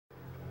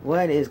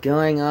What is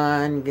going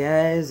on,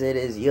 guys? It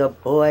is your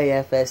boy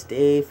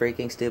FSD,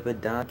 freaking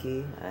stupid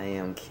donkey. I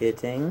am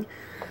kidding.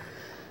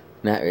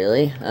 Not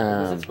really.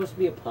 Was it supposed to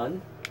be a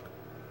pun?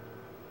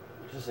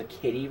 There's just a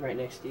kitty right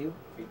next to you.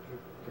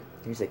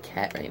 There's a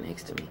cat right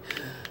next to me.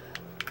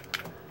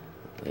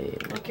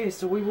 Wait. Okay,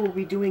 so we will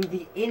be doing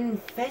the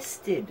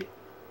Infested.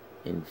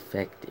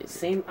 Infected.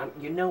 Same.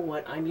 You know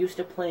what? I'm used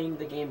to playing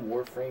the game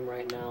Warframe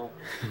right now.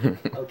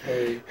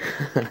 Okay.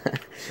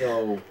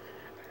 So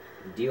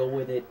deal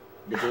with it.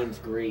 The game's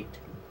great.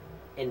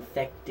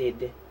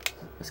 Infected.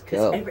 Let's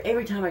go.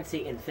 Every time I'd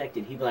say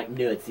infected, he'd be like,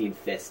 no, it's the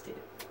infested.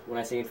 When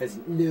I say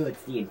infested, no,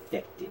 it's the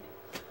infected.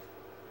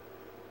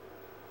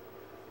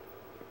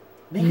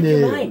 Make up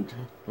your mind.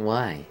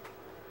 Why?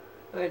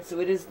 Alright, so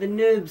it is the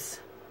Noobs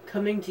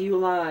coming to you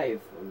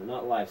live. Well,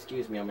 not live,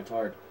 excuse me, I'm a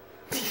tard.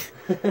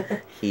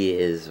 He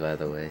is, by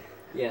the way.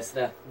 Yes,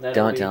 that.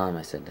 Don't tell him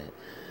I said that.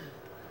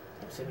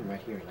 I'm sitting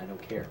right here and I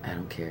don't care. I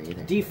don't care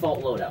either.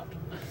 Default loadout.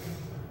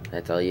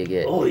 That's all you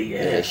get. Oh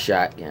yeah. A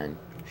shotgun.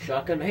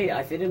 Shotgun. Hey,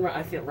 I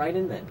fit right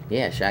in then.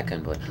 Yeah,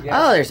 shotgun boy. Yes.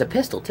 Oh, there's a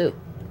pistol too.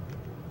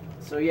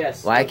 So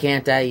yes. Why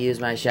can't I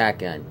use my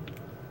shotgun?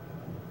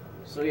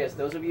 So yes,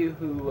 those of you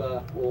who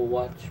will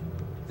watch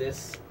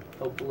this,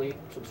 hopefully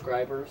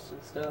subscribers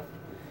and stuff,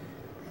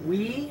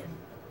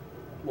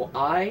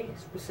 I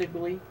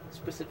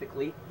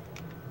specifically,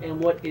 am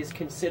what is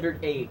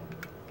considered a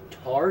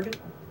tard.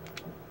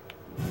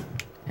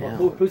 Well,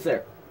 who's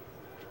there?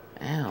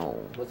 Ow.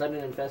 Was that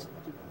an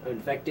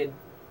infected?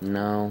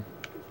 No.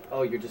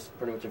 Oh, you're just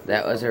pretty much a...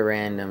 That was a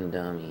random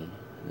dummy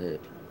that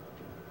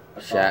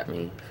shot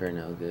me for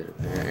no good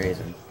apparent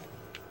reason.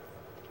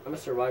 I'm a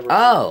survivor.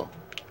 Oh!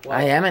 What?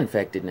 I am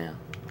infected now.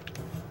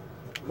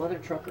 Mother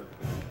trucker.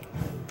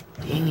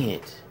 Dang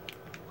it.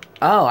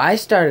 Oh, I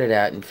started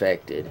out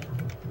infected.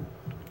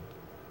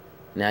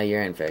 Now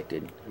you're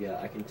infected. Yeah,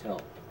 I can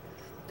tell.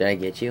 Did I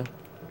get you?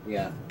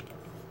 Yeah.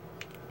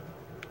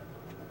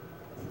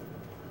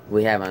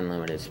 We have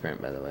unlimited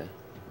sprint, by the way.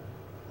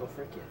 Oh,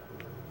 frick yeah.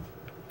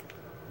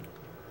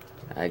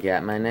 I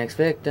got my next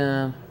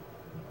victim.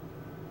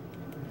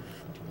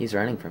 He's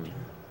running from me.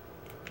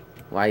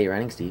 Why are you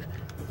running, Steve?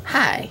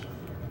 Hi!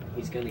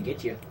 He's gonna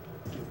get you.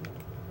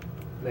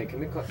 Wait, can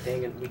we call...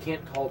 Dang it, we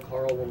can't call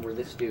Carl when we're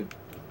this dude.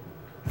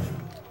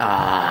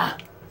 Ah!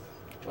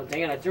 Oh,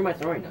 dang it, I threw my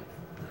throwing knife.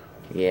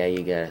 Yeah,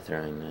 you got a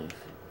throwing knife.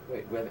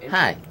 Wait, we have...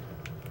 Hi!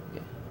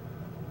 Okay.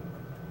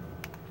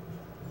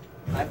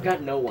 I've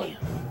got no one.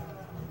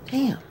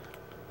 Damn.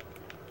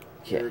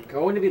 There are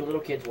going to be little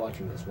kids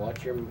watching this.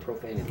 Watch your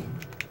profanity.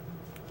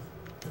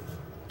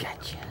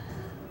 Gotcha.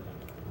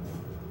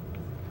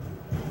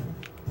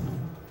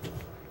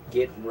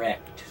 Get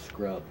wrecked,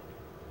 scrub.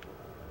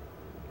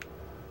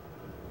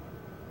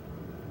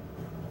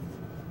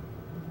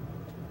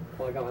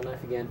 Oh, I got my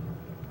knife again.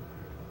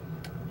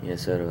 Yeah,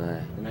 so do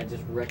I. And I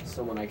just wrecked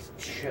someone. I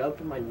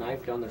shoved my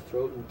knife down their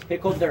throat and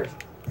tickled their...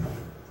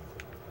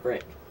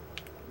 Frick.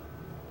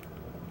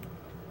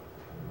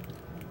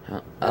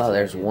 Oh,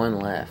 there's one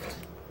left.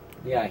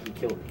 Yeah, he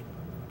killed me.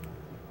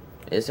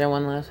 Is there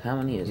one left? How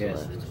many is Yes,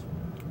 left? there's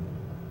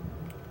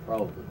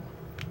probably.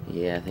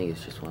 Yeah, I think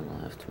it's just one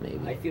left, maybe.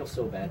 I feel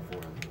so bad for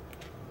him.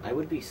 I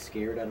would be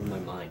scared out of my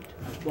mind.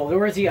 Well,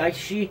 where is he?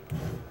 She.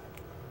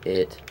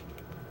 It.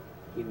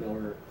 He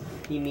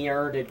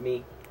murdered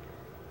me.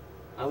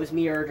 I was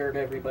murdered,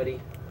 everybody.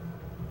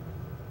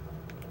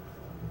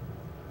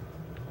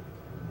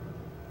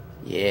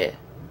 Yeah.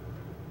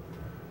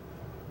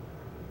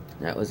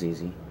 That was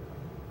easy.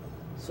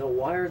 So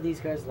why are these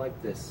guys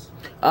like this?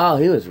 Oh,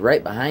 he was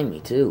right behind me,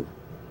 too.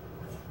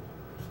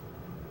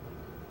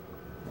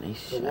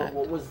 Nice So shot.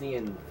 what was the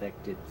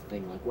infected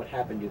thing like? What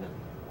happened to them?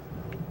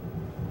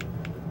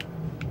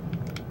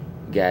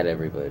 Got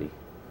everybody.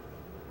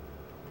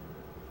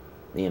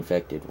 The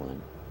infected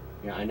one.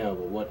 Yeah, I know,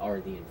 but what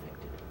are the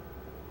infected?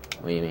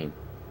 What do you mean?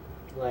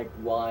 Like,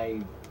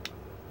 why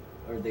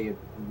are they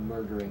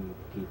murdering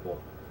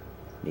people?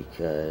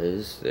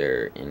 Because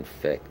they're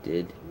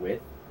infected.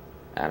 With?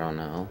 I don't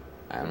know.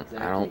 I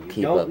don't You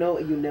keep don't up. know,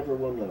 you never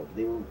will know.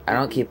 They were... I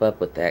don't keep up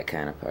with that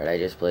kind of part. I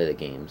just play the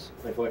games.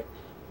 Like what?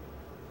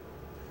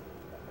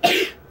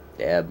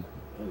 Dab.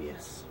 Oh,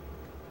 yes.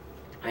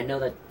 I know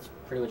that's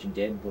pretty much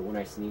dead, but when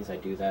I sneeze, I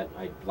do that.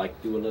 I,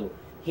 like, do a little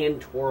hand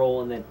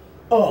twirl and then...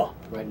 Oh!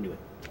 Right into it.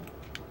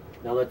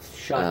 Now let's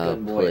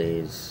shotgun boy.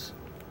 Please.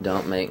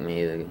 Don't make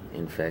me the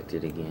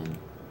infected again.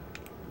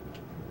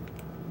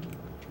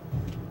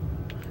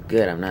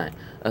 Good, I'm not.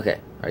 Okay,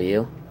 are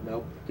you?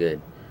 Nope.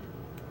 Good.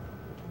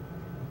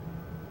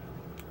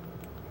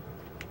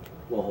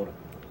 Well, hold on.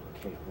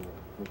 Okay, hold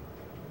on.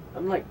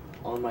 I'm, like,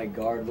 on my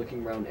guard,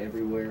 looking around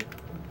everywhere.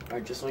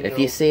 Alright, just so you know... If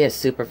you see a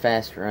super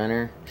fast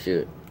runner,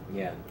 shoot.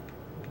 Yeah.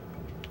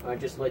 I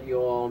just let you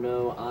all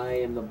know I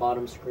am the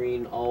bottom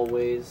screen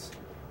always,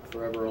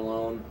 forever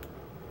alone.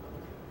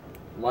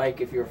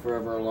 Like if you're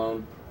forever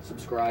alone.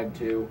 Subscribe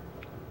to.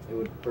 It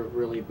would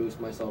really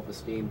boost my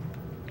self-esteem.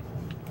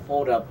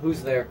 Hold up.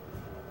 Who's there?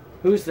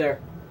 Who's there?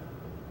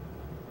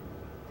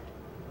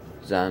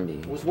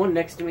 Zombie. Was one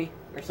next to me?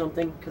 or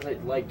something? Because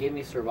it like gave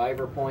me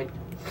survivor point.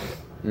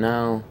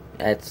 No,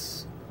 that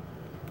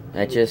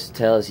just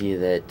tells you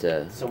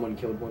that Someone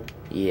killed one.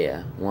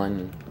 yeah,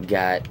 one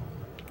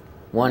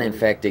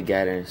infected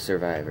got a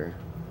survivor.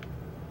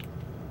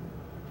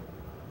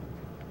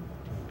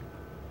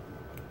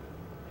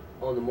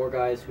 Oh, the more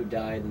guys who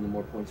die, then the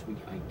more points we.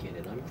 I get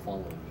it. I'm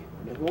following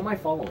you. Who am I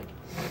following?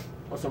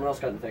 Oh, someone else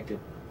got infected.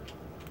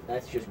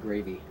 That's just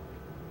gravy.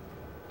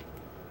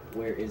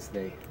 Where is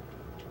they?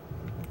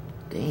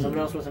 Dang. Someone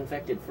else was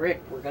infected.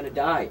 Frick, we're gonna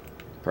die.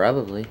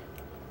 Probably.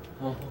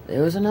 Oh,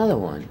 There was another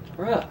one.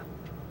 bruh.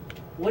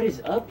 What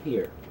is up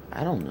here?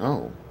 I don't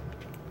know.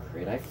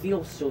 Great, I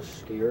feel so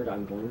scared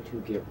I'm going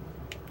to get...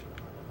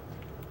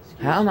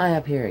 How am I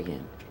up here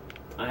again?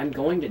 I'm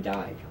going to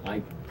die.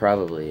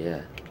 Probably,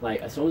 yeah.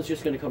 Like, someone's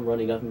just gonna come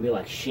running up and be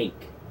like, shake.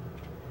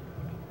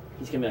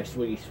 He's gonna be like,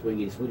 sweetie,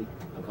 sweetie, sweetie.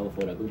 I'm coming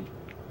for that booty.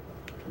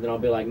 And then I'll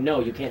be like, no,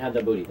 you can't have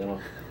that booty. Then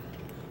I'll...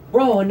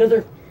 Bro,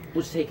 another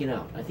was taken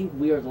out. I think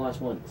we are the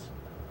last ones.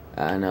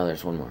 No,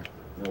 there's one more.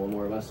 No, one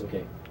more of us?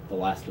 Okay. The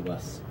last of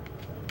us.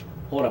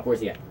 Hold up, where's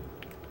he at?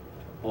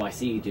 Oh, I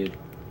see you, dude.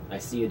 I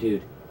see you,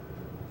 dude.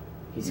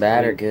 He's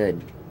Bad coming. or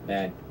good?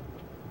 Bad.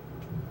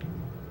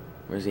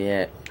 Where's he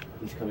at?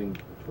 He's coming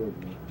toward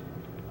me.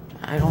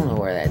 I don't know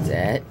where that's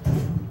at.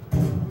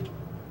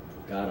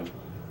 Got him.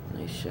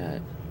 Nice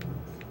shot.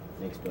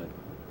 Thanks, bud.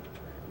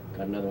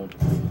 Got another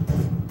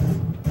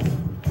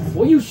one.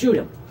 Will you shoot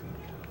him?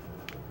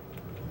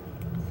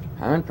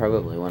 I'm in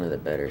probably one of the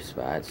better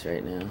spots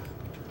right now.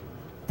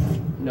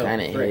 No.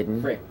 Kinda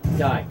hidden. Frick.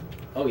 Die.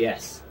 Oh,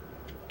 yes.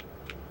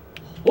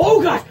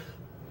 Oh, God!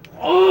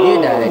 Oh!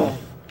 You died.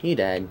 You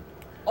died.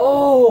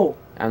 Oh!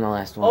 I'm the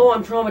last one. Oh,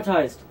 I'm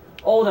traumatized.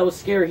 Oh, that was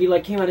scary. He,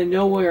 like, came out of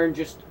nowhere and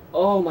just...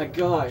 Oh, my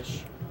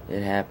gosh.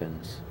 It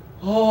happens.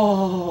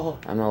 Oh!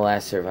 I'm the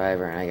last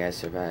survivor, and I gotta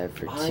survive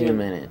for 2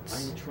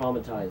 minutes. I'm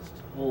traumatized.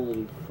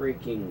 Holy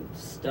freaking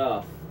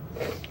stuff.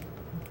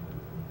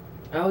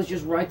 I was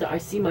just right there. I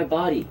see my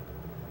body.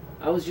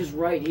 I was just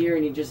right here,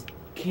 and he just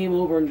came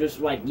over and just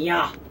like,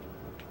 yeah!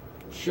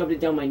 Shoved it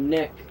down my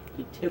neck.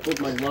 He tickled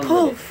my lung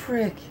Oh, with it.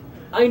 frick.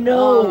 I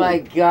know! Oh my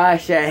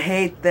gosh, I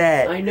hate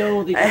that. I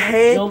know, they I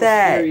hate jump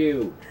that. scare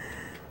you.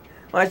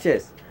 Watch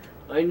this.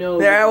 I know.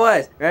 There I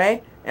was,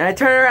 right? And I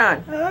turn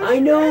around. I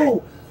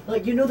know!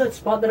 Like, you know that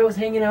spot that I was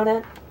hanging out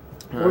at?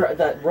 Where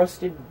that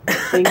rusted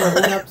thing that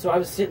went up? So I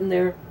was sitting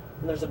there,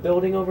 and there's a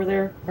building over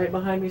there right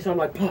behind me, so I'm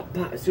like, pop,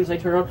 pop. As soon as I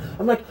turn around,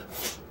 I'm like...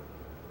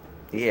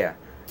 Yeah.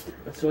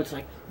 So it's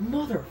like,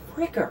 mother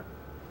fricker.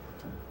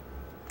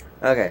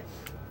 Okay.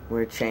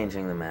 We're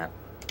changing the map.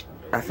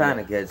 I found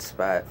a good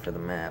spot for the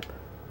map.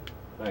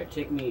 Alright,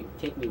 take me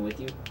with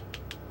you.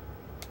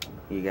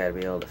 You gotta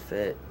be able to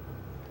fit.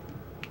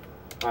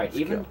 Alright,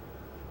 Let's go.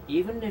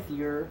 even if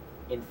you're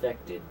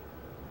infected,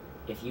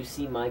 if you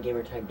see my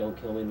gamer tag, don't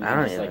kill me. We I can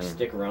don't just like even-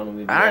 stick around and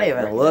we. I don't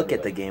even look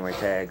at the gamer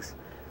tags.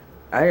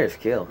 I just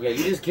kill. Yeah,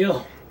 you just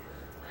kill.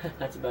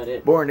 That's about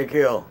it. Born to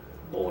kill.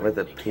 Born With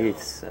a to kill.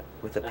 peace.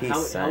 With a peace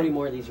How sign. many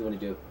more of these you want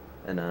to do?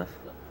 Enough.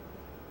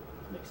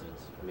 Makes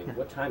sense. I mean,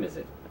 what time is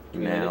it? Do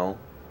we know?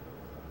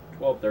 Now.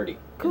 12:30 in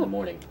Cool. the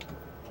morning.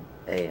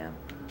 AM.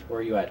 Where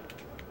are you at?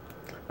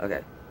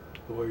 Okay.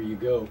 Where you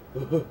go?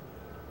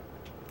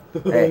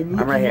 Hey, I'm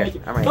right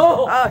here. I'm right here.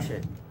 Oh! Oh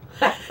shit.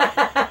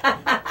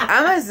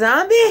 I'm a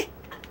zombie?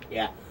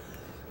 Yeah.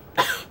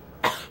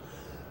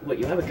 Wait,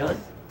 you have a gun?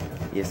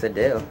 Yes, I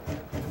do.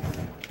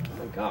 Oh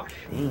my gosh.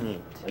 Dang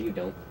it. No, you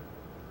don't.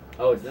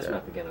 Oh, it's this Sure.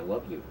 map again. I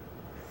love you.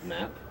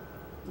 Map?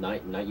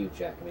 Not you,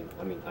 Jack.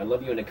 I mean, I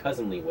love you in a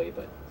cousinly way,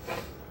 but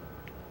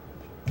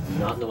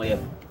not in the way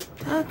of.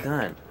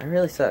 Doggone. I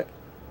really suck.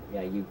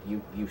 Yeah,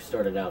 you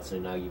started out, so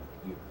now you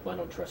I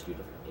don't trust you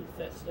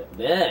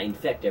to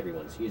infect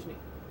everyone. Excuse me.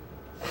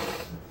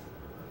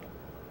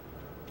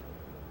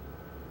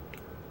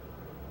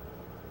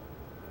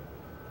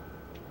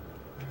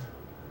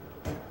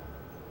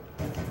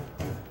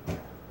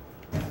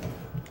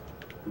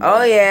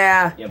 Oh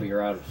yeah. Yeah, but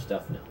you're out of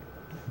stuff now.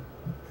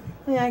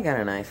 Yeah, I got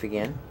a knife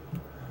again.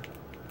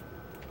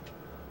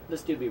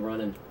 This dude be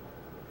running.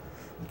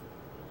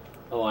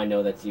 Oh, I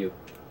know that's you.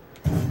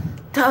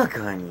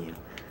 Doggone you.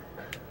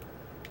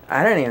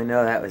 I didn't even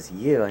know that was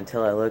you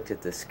until I looked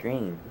at the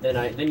screen.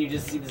 Then you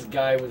just see this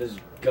guy with his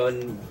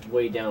gun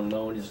way down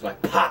low and just like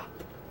pop.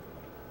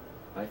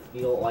 I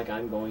feel like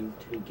I'm going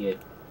to get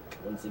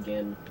once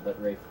again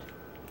butt raped.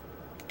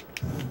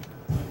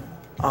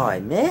 Oh, I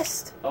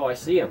missed? Oh, I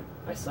see him.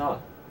 I saw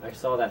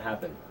that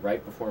happen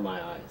right before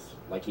my eyes.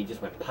 Like he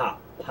just went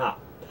pop, pop,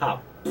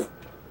 pop.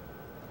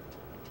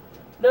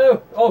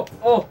 No!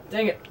 Oh,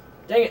 dang it.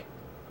 Dang it.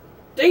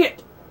 Dang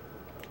it!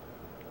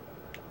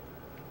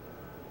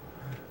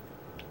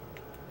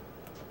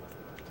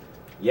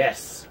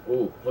 Yes.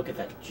 Ooh, look at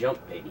that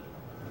jump, baby.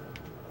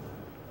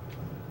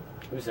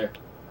 Who's there?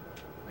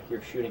 I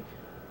hear shooting.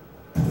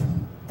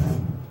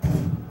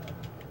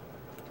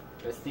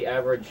 That's the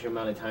average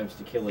amount of times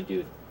to kill a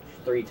dude.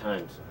 3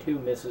 times. 2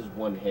 misses,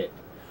 1 hit.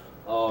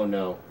 Oh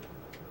no.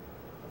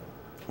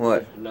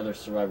 What? Another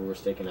survivor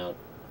was taken out.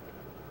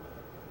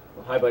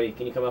 Well, hi buddy,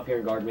 can you come up here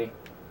and guard me?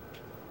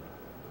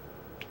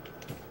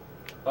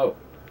 Oh,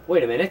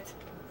 wait a minute.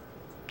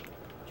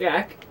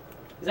 Jack,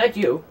 is that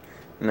you?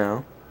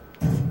 No.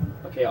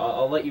 Okay,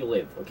 I'll let you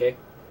live, okay?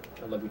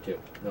 I love you too.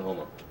 No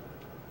homo.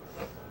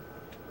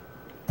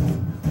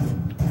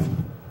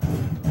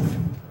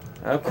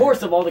 Okay. Of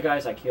course, of all the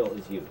guys I kill,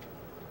 is you.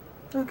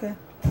 Okay.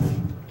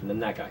 And then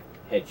that guy.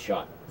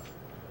 Headshot.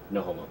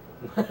 No homo.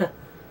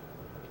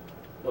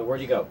 Well,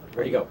 where'd you go?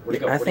 Where'd you go? Where'd you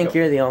go? I Where'd think you go?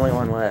 you're the only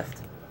one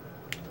left.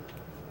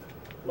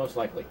 Most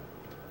likely.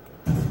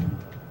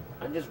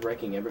 I'm just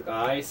wrecking every...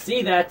 I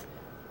see that!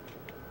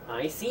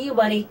 I see you,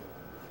 buddy.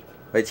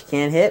 But you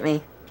can't hit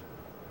me.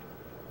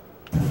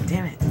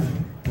 Damn it.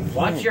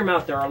 Watch your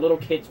mouth. There are little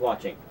kids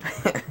watching.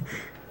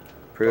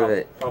 Prove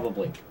it.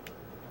 Probably.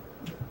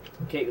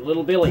 Okay,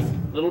 little Billy.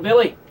 Little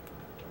Billy.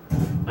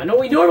 I know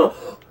we normal.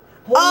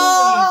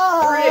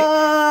 Oh!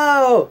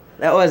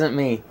 That wasn't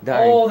me.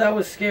 Darn. Oh, that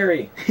was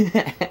scary.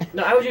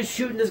 No, I was just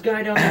shooting this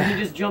guy down there. He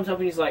just jumps up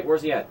and he's like,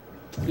 "Where's he at?"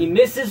 He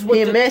misses with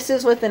He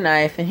misses with the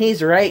knife, and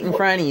he's right in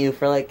front of you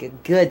for like a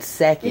good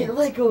second. It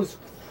like goes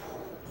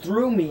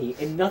through me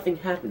and nothing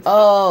happens.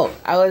 Oh,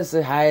 I was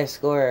the highest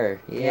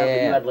scorer. Yeah,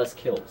 but you had less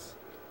kills.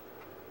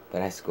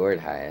 but I scored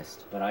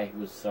highest. But I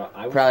was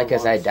Probably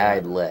because I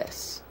died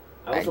less.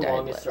 I was the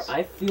longest.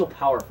 I feel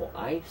powerful.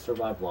 I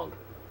survived longer.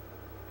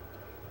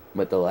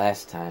 But the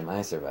last time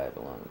I survived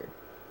longer.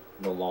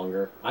 The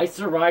longer I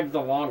survived,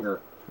 the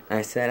longer.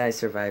 I said I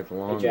survived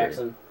longer. Hey,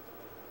 Jackson,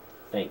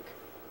 think.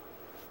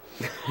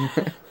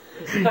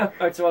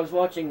 Alright, so I was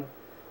watching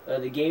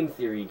the game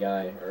theory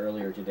guy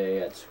earlier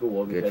today at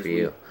school because Good for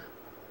you.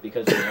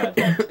 Because we had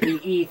that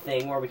PE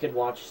thing where we could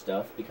watch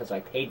stuff because I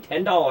paid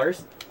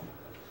 $10.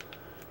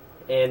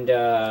 And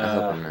I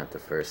hope I'm not the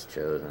first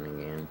chosen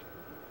again.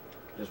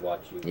 just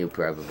watch you. You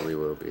probably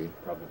will be.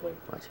 Probably.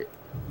 Watch it.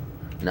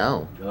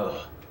 No.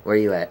 Ugh. Where are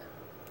you at?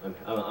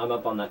 I'm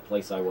up on that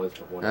place I was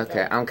before.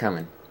 Okay, I'm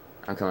coming.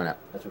 I'm coming up.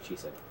 That's what she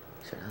said.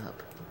 Shut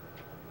up.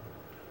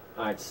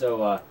 Alright,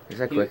 so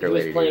There's a he quicker was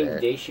way to do playing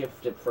that. Day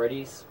Shift at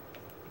Freddy's.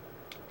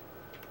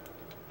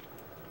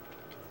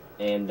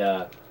 And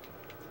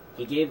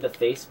he gave the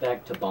face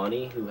back to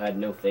Bonnie, who had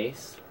no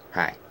face.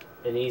 Hi.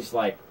 And he's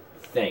like,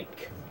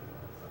 "Think."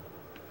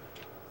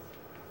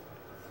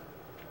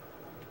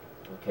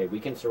 Okay, we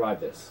can survive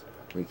this.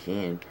 We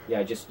can.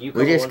 Yeah, just you.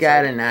 We Cover just one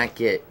gotta side. not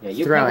get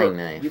You throwing cover,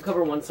 knife. You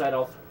cover one side,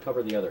 I'll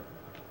cover the other.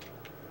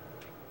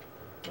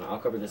 I'll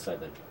cover this side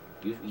then.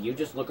 You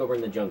just look over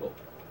in the jungle.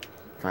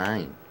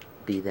 Fine.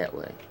 Be that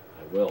way.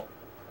 I will.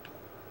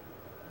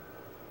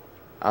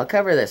 I'll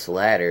cover this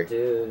ladder.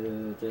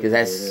 Because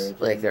that's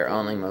like their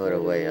only mode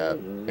of way up.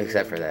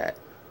 Except for that.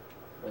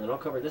 And then I'll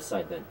cover this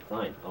side then.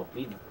 Fine. I'll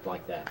be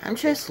like that. I'm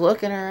just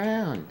looking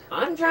around.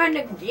 I'm trying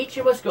to each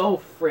of us go.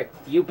 Frick.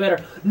 You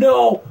better.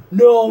 No!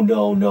 No,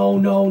 no, no,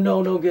 no,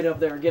 no, no. Get up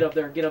there. Get up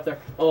there. Get up there.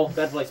 Oh,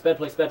 bad place. Bad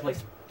place. Bad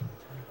place.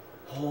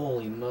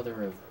 Holy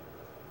mother of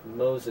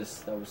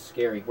Moses. That was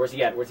scary. Where's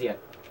he at? Where's he at?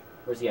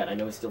 Where's he at? I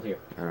know he's still here.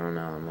 I don't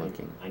know. I'm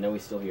looking. I know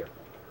he's still here.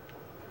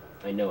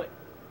 I know it.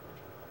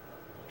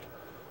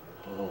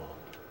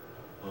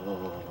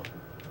 Oh,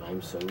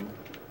 I'm so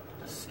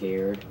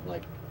scared.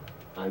 Like,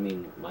 I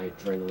mean, my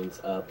adrenaline's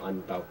up. I'm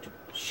about to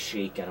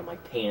shake out of my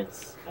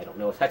pants. I don't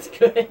know if that's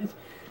good.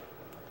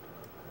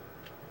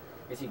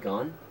 Is he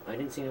gone? I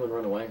didn't see anyone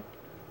run away.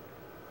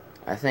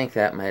 I think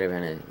that might have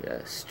been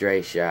a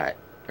stray shot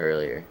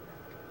earlier.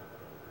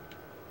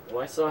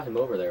 Well, I saw him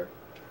over there.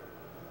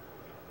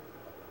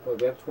 Wait,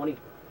 we have 20.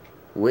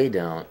 We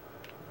don't.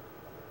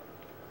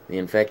 The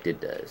infected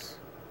does.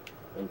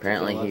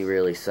 Apparently he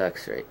really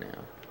sucks right now.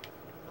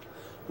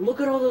 Look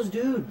at all those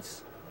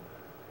dudes.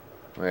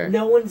 Where?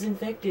 No one's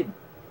infected.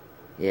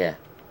 Yeah.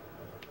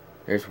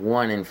 There's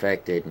one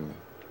infected and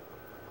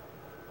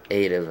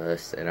 8 of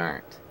us that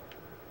aren't.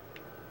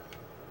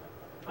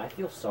 I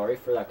feel sorry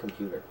for that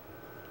computer.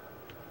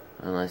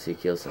 Unless you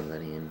kill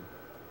somebody and...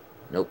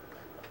 Nope.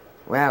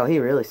 Wow, he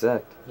really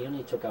sucked. He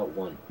only took out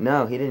one.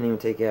 No, he didn't even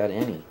take out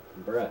any.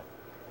 Bruh.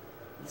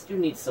 This dude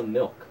needs some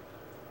milk.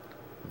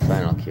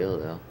 Final kill,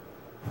 though.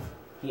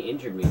 He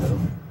injured me, though.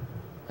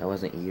 That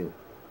wasn't you.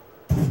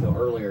 No,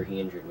 earlier he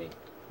injured me.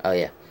 Oh,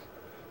 yeah.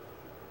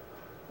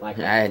 Like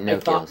I had no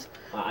kills.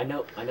 I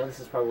know this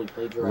is probably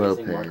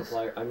plagiarizing Lopez.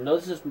 Markiplier. I know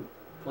this is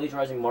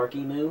plagiarizing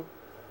Marky Moo,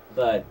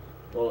 but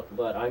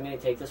I'm gonna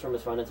take this from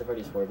his Five Nights at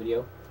Freddy's 4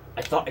 video.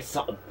 I thought I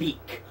saw a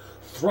beak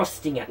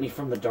thrusting at me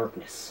from the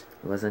darkness.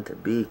 It wasn't a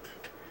beak.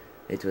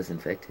 It was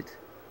infected.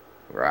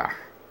 Rah.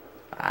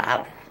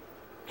 Ah.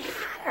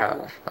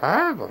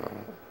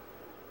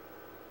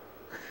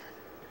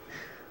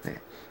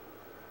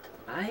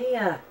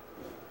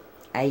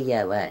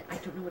 What? I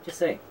don't know what to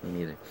say. Me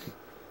neither.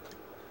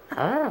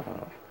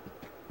 Oh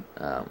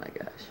my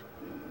gosh.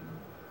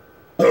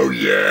 Oh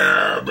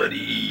yeah,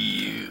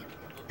 buddy.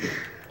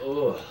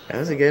 Ugh. That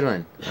was a good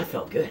one. That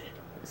felt good.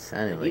 It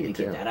sounded I like need it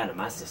to get too. that out of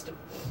my system.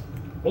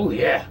 Oh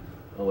yeah.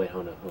 Oh wait,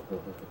 hold on.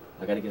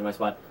 I gotta get in my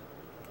spot.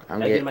 I'm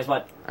Gotta get in my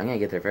spot. gonna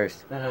get there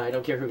first. No, I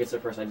don't care who gets there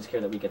first. I just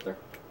care that we get there.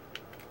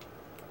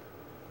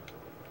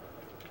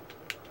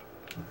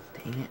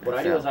 Dang it. What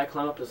I do is I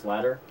climb up this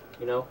ladder,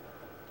 you know,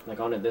 Like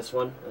onto this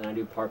one, and I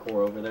do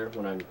parkour over there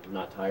when I'm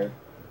not tired.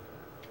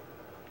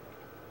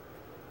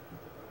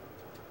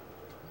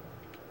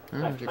 Oh,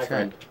 Hi, good hi shot.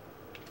 friend.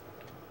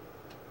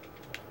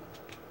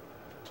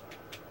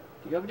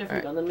 Do you have a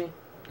different gun than me?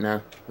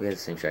 No, we have the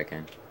same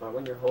shotgun.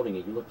 When you're holding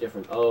it, you look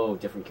different. Oh,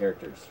 different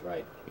characters,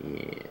 right.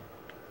 Yeah.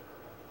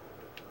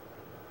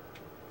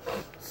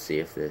 Let's see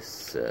if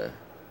this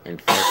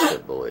infects the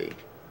boy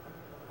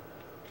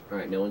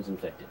Alright, no one's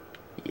infected.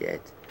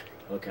 yet.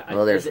 Okay.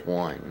 Well, there's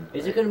one.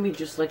 Is it going to be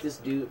just like this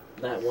dude,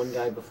 that one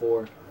guy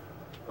before?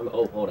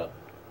 Oh, hold up.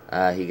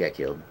 He got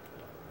killed.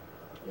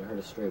 I heard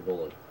a stray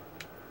bullet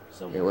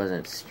somewhere. It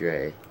wasn't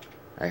stray.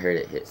 I heard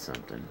it hit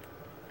something.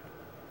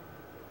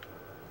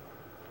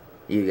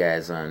 You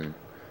guys on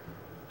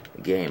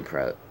the game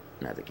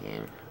not the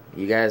game.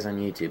 You guys on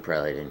YouTube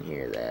probably didn't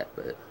hear that,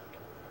 but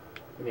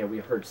Yeah, we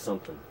heard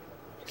something.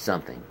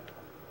 something.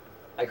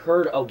 I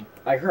thought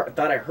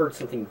I heard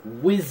something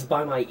whiz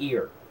by my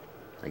ear.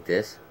 Like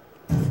this?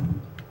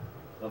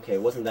 Okay,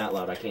 it wasn't that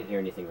loud. I can't hear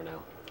anything right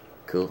now.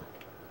 Cool.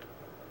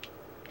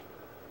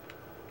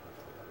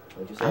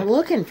 What'd you say? I'm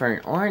looking for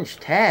an orange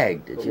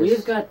tag to But just...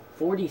 we've got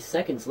 40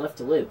 seconds left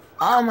to live.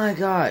 Oh my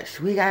gosh,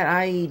 we got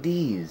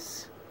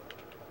IEDs.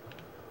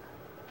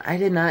 I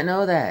did not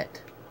know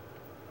that.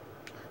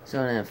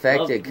 So an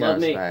infected Love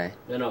comes me. by.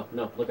 No,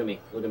 look at me.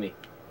 Look at me.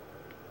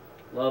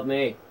 Love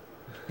me.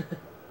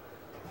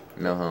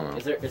 No homo.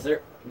 Is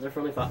there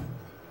friendly fire?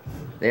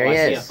 There I he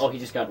see is. him. Oh, he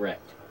just got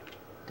wrecked.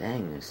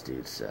 Dang, this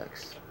dude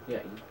sucks. Yeah,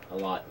 a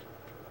lot.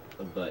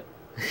 But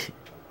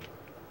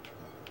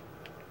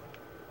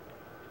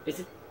is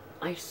it?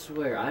 I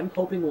swear, I'm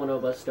hoping one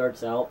of us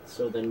starts out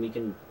so then we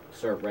can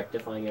start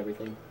rectifying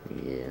everything.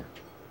 Yeah.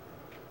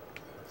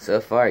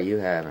 So far, you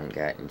haven't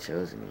gotten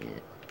chosen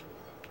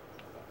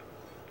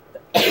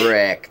yet.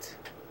 Wrecked.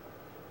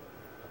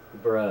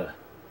 Bruh.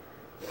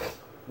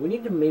 We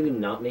need to maybe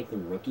not make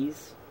them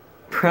rookies.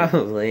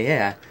 Probably,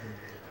 yeah.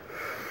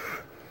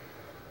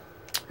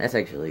 That's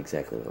actually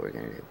exactly what we're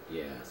gonna do.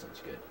 Yeah,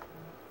 sounds good.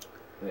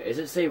 Wait, is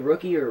it say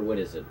rookie or what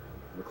is it?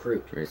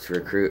 Recruit. It's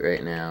recruit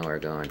right now. We're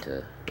going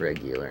to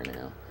regular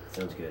now.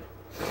 Sounds good.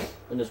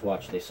 And just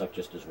watch, they suck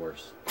just as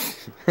worse.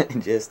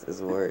 Just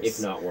as worse.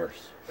 If not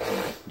worse.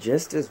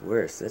 Just as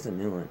worse. That's a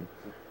new one.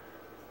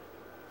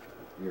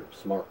 Your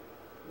smart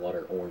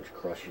water orange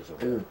crushes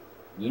over. Ooh.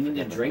 You need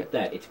to drink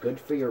that. It's good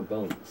for your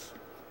bones.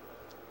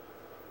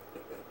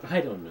 I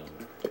don't know.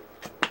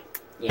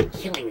 Yeah,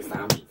 killing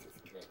zombies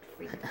is good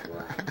for your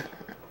blood.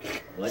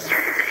 What?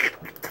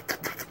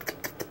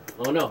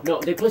 Oh no,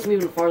 they pushed me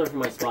even farther from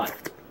my spot.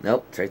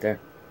 Nope, it's right there.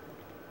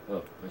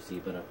 Oh, I see,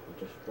 but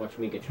just watch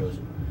me get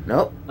chosen.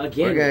 Nope.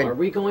 Again, we're good. are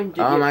we going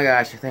to Oh get... my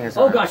gosh, I think I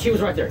saw Oh him. gosh, he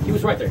was right there. He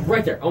was right there.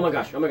 Right there. Oh my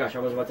gosh, I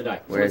was about to die.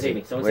 Where is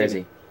he? Someone Where save is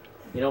me.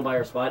 he? You know, by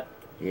our spot?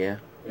 Yeah.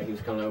 Yeah, he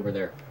was coming over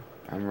there.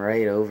 I'm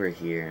right over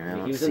here, and I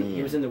don't see him.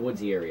 He was in the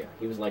woodsy area.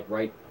 He was like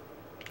right...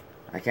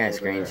 I kind of over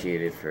screen there.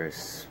 cheated for a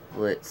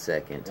split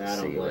second to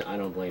see what. I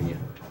don't blame you.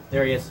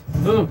 There he is.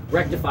 Boom!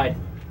 Rectified.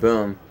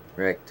 Boom.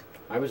 Wrecked.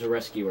 I was a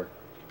rescuer.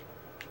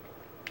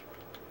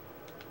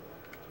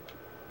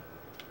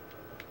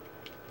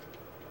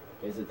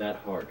 Is it that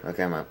hard?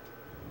 Okay, I'm up.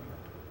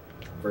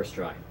 First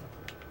try.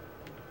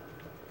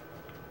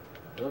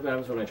 What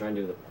happens when I try and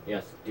do the...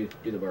 Yes, do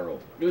the barrel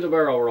roll. Do the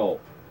barrel roll.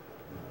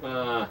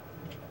 Oh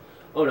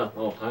no.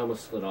 Oh, I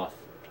almost slid off.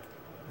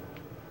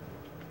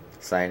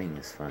 Sliding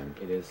is fun.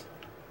 It is.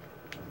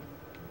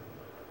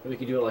 We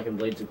could do it like in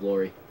Blades of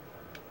Glory.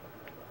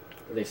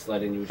 Where they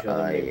slide into each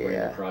other and they bring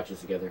yeah. their crotches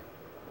together.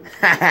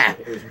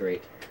 It was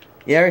great.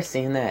 You ever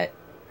seen that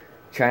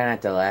try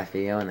not to laugh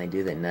video when they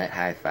do the nut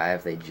high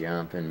five? They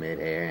jump in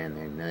midair and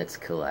their nuts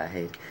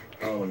collide.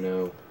 Oh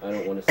no, I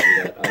don't want to see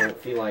that. I don't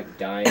feel like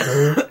dying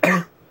of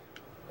pain.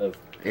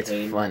 It's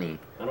funny.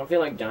 I don't feel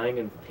like dying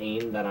of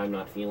pain that I'm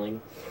not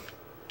feeling.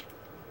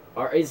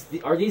 Are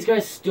these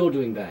guys still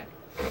doing bad?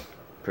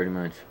 Pretty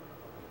much.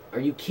 Are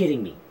you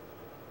kidding me?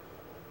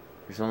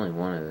 There's only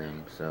one of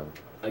them, so.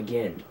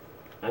 Again.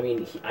 I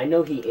mean, I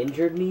know he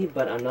injured me,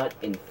 but I'm not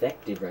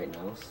infected right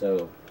now,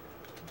 so...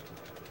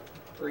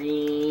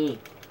 Free.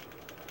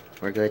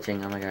 We're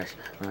glitching. Oh my gosh.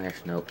 Oh my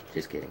gosh. Nope.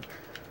 Just kidding.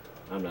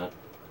 I'm not.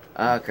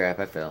 Oh crap.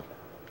 I fell.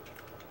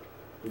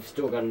 We've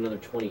still got another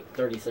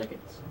 30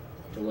 seconds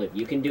to live.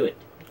 You can do it.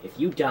 If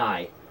you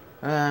die...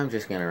 I'm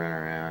just gonna run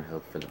around,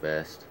 hope for the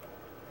best.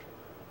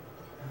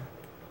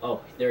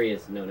 Oh, there he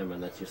is. No, never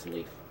mind. That's just a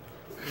leaf.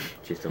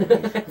 Just a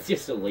leaf. That's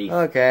just a leaf.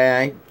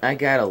 Okay, I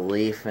got a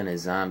leaf and a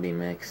zombie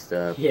mixed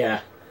up. Yeah.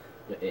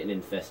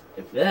 Infected.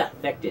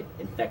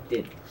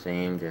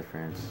 Same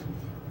difference.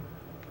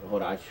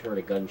 Hold on, I just heard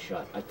a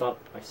gunshot. I thought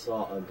I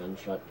saw a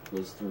gunshot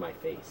whiz through my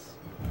face.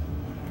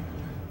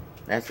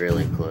 That's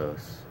really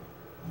close.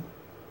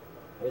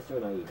 I just threw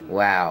an IED.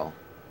 Wow.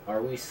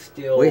 Are we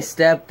still... We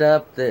stepped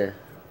up the...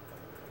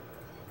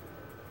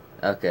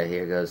 Okay,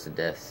 here goes the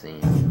death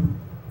scene.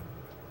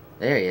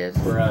 There he is.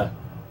 Bruh.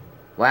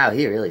 Wow,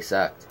 he really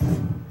sucked.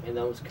 And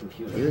that was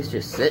computer. He was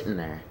just sitting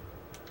there.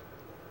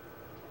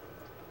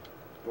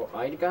 Well,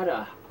 I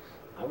got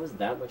I was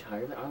that much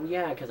higher than... Oh,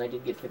 yeah, because I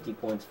did get 50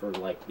 points for,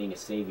 like, being a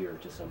savior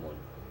to someone.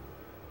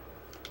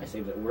 I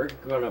saved it. We're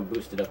going to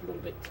boost it up a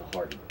little bit to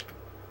harden.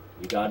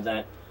 You got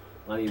that?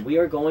 I mean, we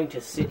are going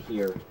to sit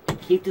here and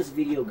keep this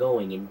video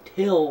going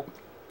until...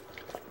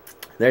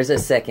 There's a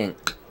second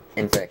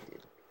infected.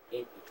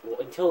 Well,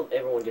 until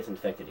everyone gets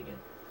infected again.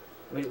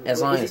 I mean,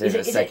 As long as there's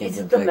a second Is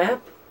it infected. the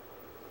map?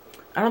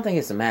 I don't think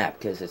it's a map,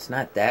 because it's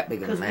not that big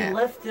of a Because map. we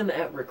left them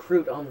at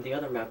recruit on the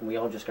other map and we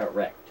all just got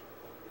wrecked.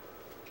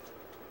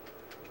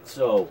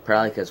 So...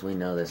 Probably because we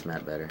know this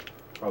map better.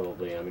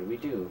 Probably, I mean, we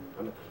do.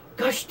 I mean,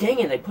 gosh dang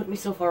it, they put me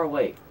so far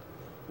away.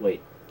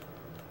 Wait.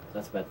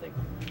 That's a bad thing.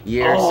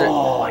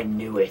 I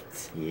knew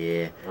it.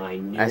 Yeah. I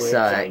knew I it.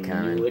 saw that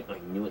coming. I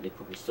knew it. They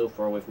put me so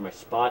far away from my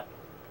spot.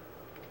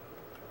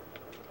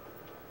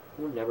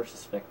 Who would never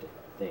suspect a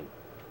thing?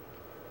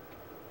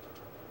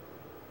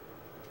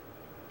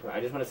 I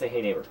just want to say,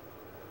 hey, neighbor.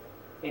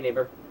 Hey,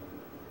 neighbor.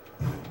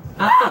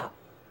 Ah!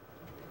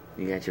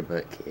 You got your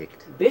butt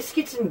kicked.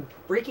 Biscuits and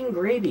freaking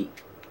gravy.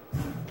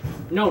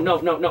 No.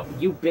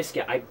 You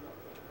biscuit.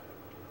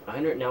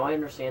 Now I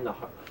understand the...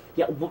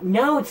 Yeah, well,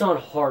 now it's on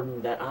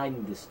hardened that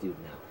I'm this dude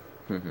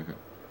now.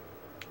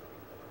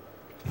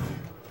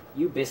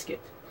 You biscuit.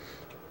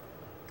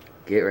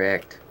 Get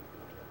wrecked.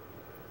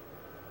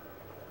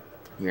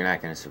 You're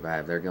not going to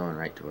survive. They're going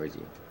right towards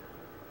you.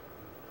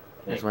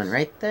 There's Thanks. one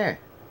right there.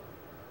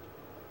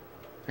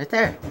 Right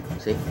there.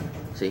 See?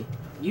 See?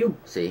 You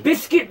See?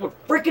 biscuit with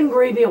frickin'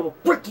 gravy, I will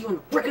frick you in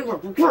the frickin'...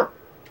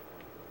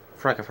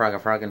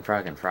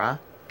 Frog.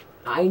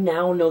 I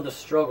now know the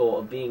struggle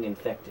of being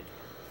infected.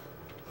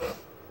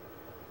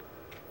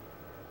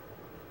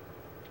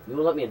 You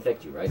will let me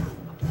infect you, right?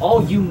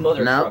 Oh, you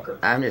mother No, trucker.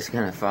 I'm just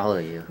going to follow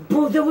you.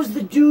 Bro, that was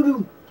the dude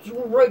who... You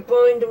were right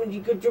behind him and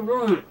you got your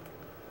room.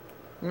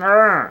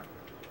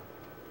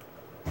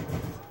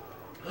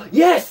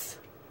 Yes!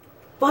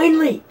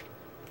 Finally!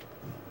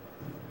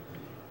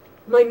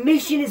 My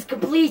mission is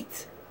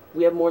complete!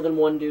 We have more than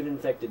one dude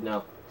infected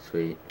now.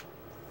 Sweet.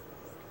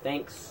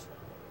 Thanks.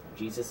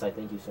 Jesus, I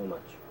thank you so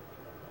much.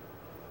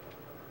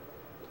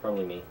 It's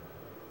probably me.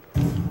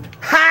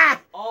 Ha!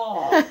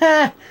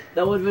 Oh!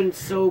 That would have been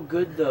so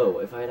good, though,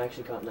 if I had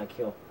actually gotten that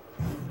kill.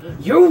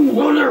 You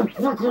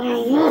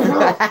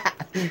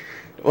motherfucker!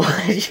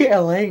 What's your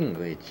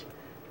language?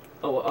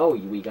 Oh,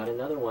 we got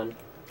another one.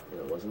 And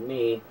it wasn't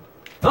me.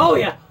 Oh,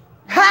 yeah!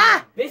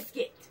 Ha!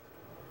 Biscuit!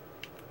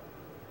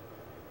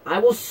 I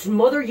will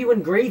smother you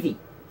in gravy.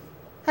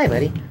 Hi,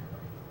 buddy.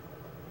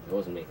 It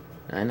wasn't me.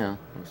 I know.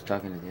 I was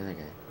talking to the other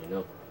guy. I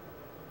know.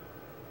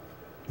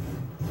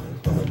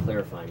 I was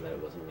clarifying that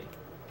it wasn't me.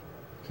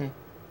 Okay.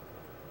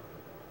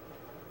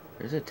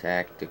 There's a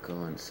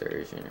tactical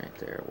insertion right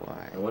there.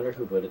 Why? I wonder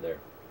who put it there.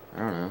 I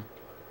don't know.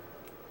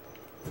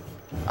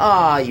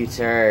 Aw, you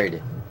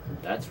turd.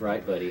 That's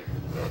right, buddy.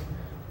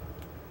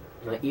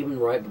 Even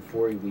right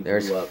before we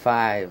There's blew up.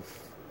 5,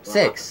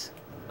 6.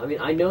 I mean,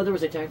 I know there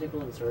was a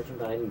tactical insurgent,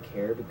 but I didn't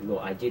care because well,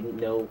 I didn't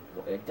know.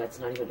 That's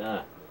not even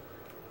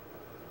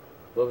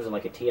what was it,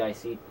 like a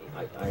ICT?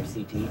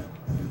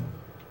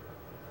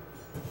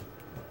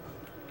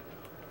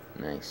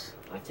 Nice.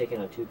 I've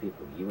taken out 2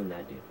 people, you and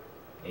that dude,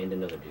 and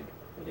another dude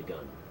with a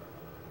gun.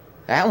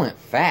 That went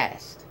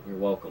fast. You're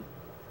welcome.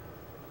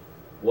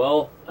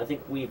 Well, I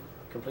think we've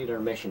completed our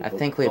mission. I but-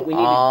 think but we've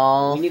we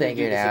all need to do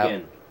figured this out.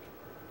 Again.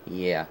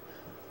 Yeah.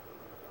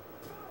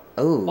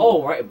 Ooh.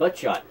 Oh, right, butt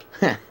shot.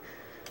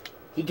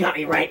 He got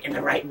me right in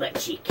the right butt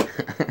cheek.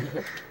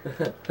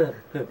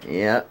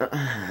 Yeah.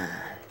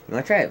 You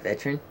want to try a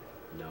veteran?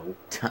 No.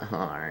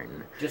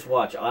 Darn. Just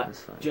watch. That's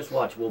fine. Just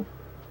watch.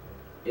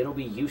 It'll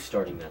be you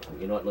starting that time.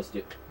 You know what? Let's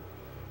do.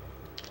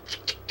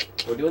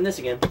 We're doing this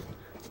again.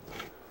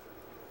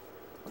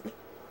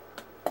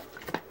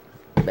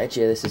 Bet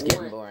you this is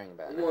getting What? boring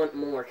about it. Want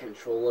more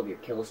control of your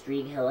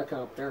killstreak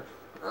helicopter?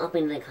 Up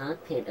in the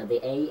cockpit of the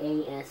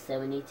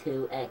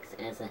AAS-72X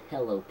as a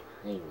Hello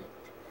pilot.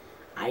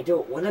 I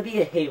don't want to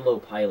be a Halo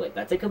pilot.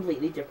 That's a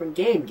completely different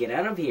game. Get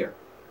out of here.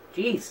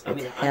 Jeez. I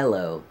It's mean,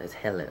 hello. It's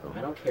hello.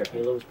 I don't care.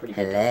 Halo is pretty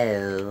good.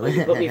 Hello. But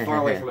you put me far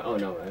away from it. Oh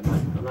no,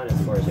 I'm not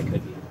as far as I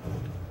could be.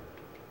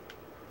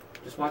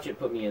 Just watch it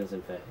put me in as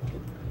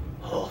infected.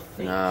 Oh,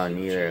 thank No, you,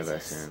 neither Jesus. of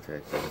us are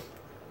infected.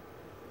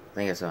 I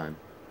think I saw him.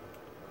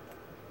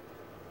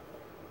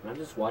 I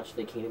just watched.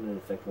 They can't even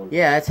infect one.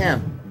 Yeah, that's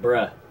him.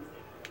 Bruh.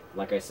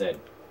 Like I said,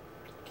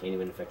 can't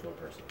even infect one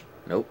person.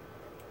 Nope.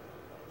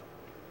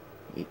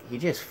 He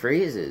just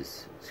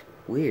freezes. It's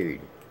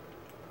weird.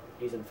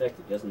 He's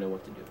infected. Doesn't know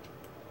what to do.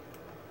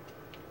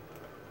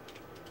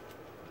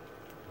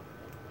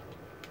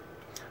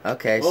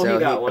 Okay, Well, so he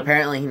got one.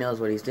 apparently he knows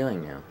what he's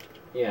doing now.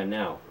 Yeah,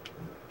 now.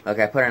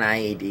 Okay, I put an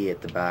IED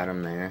at the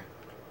bottom there.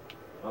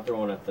 I'll throw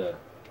one at the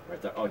right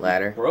there. Oh,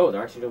 Ladder. Bro,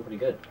 they're actually doing pretty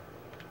good.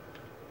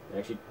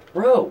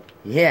 Bro,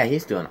 Yeah,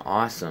 he's doing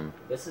awesome.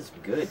 this is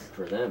good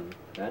for them.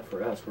 Bad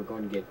for us. We're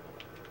going to get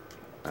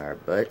Our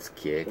butts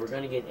kicked.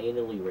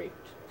 anally raped.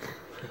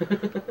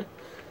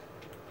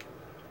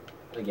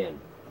 Again.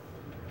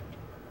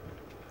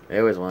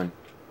 There was one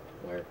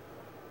Where?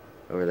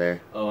 over there.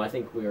 Oh, I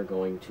think we are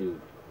going to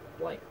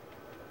light.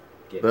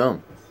 Get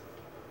Boom.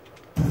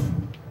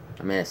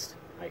 I missed.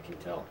 I can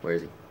tell. Where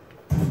is he?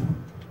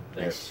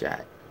 There. Nice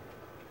shot.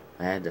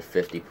 I had the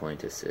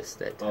 50-point assist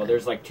that time. Oh,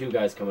 there's like 2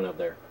 guys coming up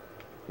there.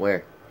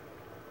 Where?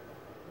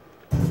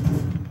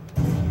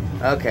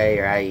 Okay,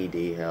 your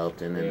IED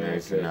helped, and then Yeah,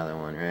 there's good. another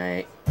one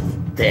right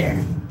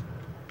there.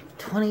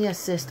 20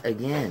 assist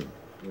again.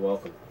 You're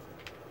welcome.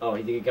 Oh,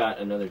 he got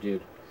another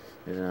dude.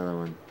 There's another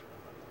one.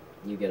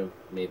 You get him,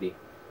 maybe.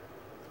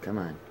 Come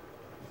on.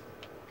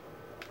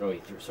 Oh, he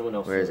threw someone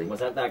else. Where is he? Was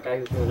that guy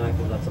who threw a knife,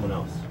 or was that someone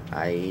else?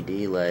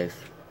 IED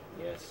life.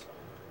 Yes.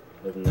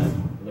 Living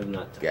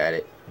that. Got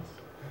it.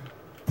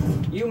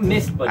 You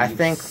missed, but I you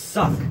think-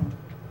 suck.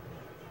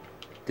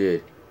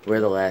 Dude,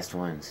 we're the last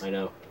ones. I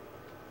know.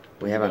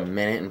 We have a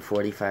minute and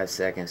 45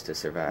 seconds to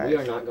survive. We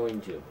are not going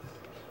to.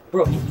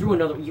 Bro, he threw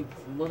another. You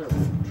mother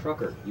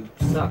trucker. You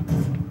suck.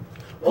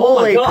 Oh my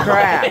Holy God.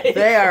 crap!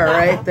 They are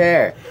right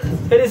there.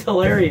 That is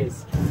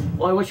hilarious.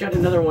 Well, I wish I had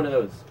another one of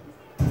those.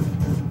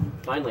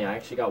 Finally, I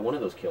actually got one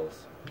of those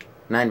kills.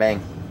 9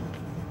 bang.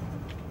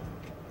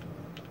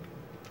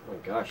 Oh my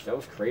gosh, that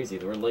was crazy.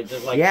 They were like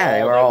just like Yeah,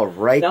 they were all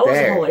right that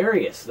there. That was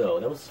hilarious, though.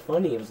 That was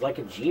funny. It was like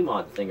a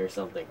Gmod thing or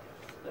something.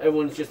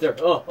 Everyone's just there.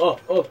 Oh.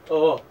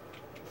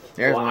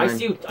 There's Oh, one. I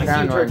see you. I see you,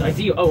 Found turds. one. I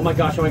see you. Oh my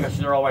gosh.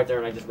 They're all right there,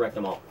 and I just wrecked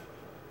them all.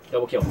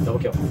 Double kill. Double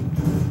kill.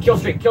 Kill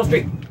streak. Kill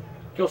streak.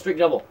 Kill streak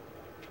double.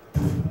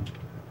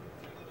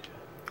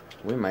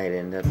 We might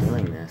end up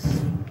doing this.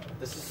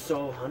 This is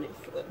so honey.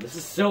 This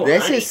is so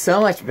This honey. is so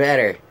much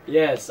better.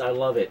 Yes, I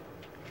love it.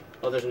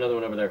 Oh, there's another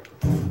one over there.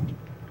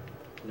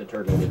 The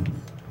turd loaded.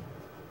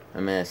 I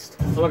missed.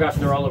 Oh my gosh,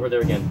 they're all over there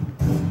again.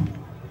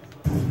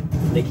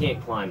 They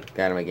can't climb.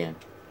 Got him again.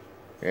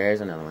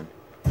 There's another one.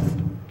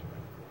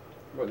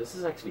 Bro, this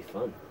is actually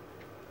fun.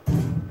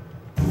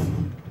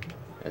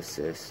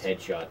 Assist.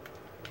 Headshot.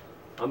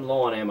 I'm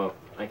low on ammo.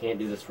 I can't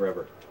do this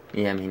forever.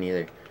 Yeah, me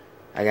neither.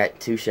 I got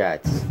 2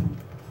 shots.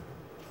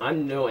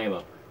 I'm no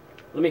ammo.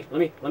 Let me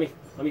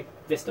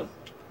fist him.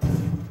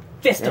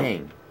 Fist him.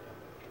 Dang.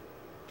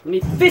 Let me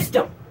fist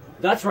him.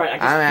 That's right. I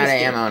just I'm out of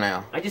fisted him. ammo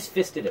now. I just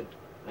fisted him.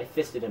 I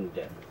fisted him to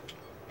death.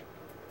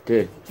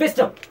 Dude. Fist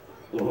him.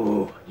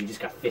 Ooh, you just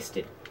got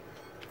fisted.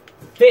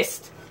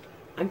 Fist.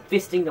 I'm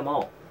fisting them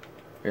all.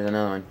 Here's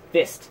another one.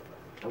 Fist.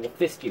 I will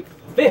fist you.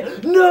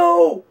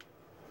 No!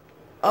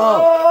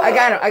 Oh, I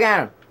got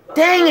him.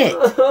 Dang it!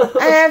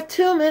 I have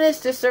 2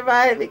 minutes to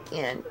survive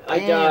again.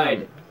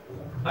 Damn.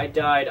 I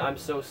died. I'm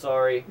so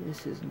sorry.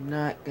 This is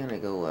not gonna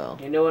go well.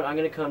 You know what? I'm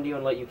gonna come to you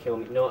and let you kill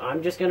me. No,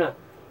 I'm just gonna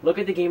look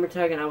at the gamer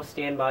tag and I will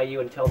stand by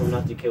you and tell them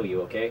not to kill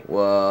you, okay?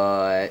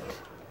 What?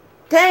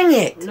 Dang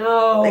it!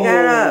 No! I got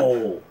it up.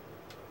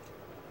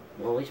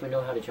 Well, at least we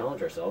know how to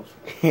challenge ourselves.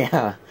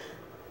 Yeah.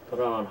 Put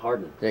it on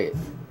harden. Take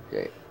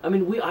it. I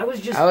mean, I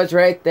was just... I was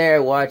right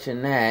there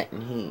watching that,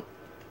 and he...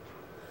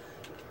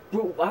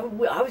 Bro,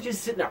 I was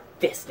just sitting there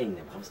fisting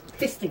them. I was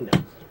fisting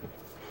them.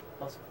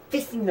 I was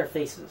fisting their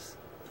faces.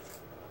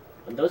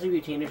 And those of you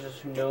teenagers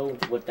who know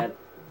what that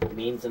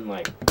means in,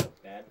 like, a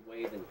bad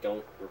way, then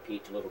don't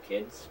repeat to little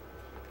kids.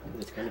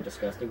 It's kind of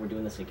disgusting. We're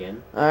doing this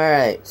again.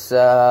 Alright,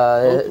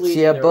 so Hopefully it's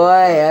your they're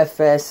boy, okay.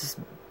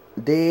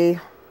 FSD,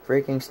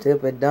 freaking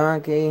stupid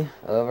donkey,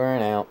 over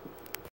and out.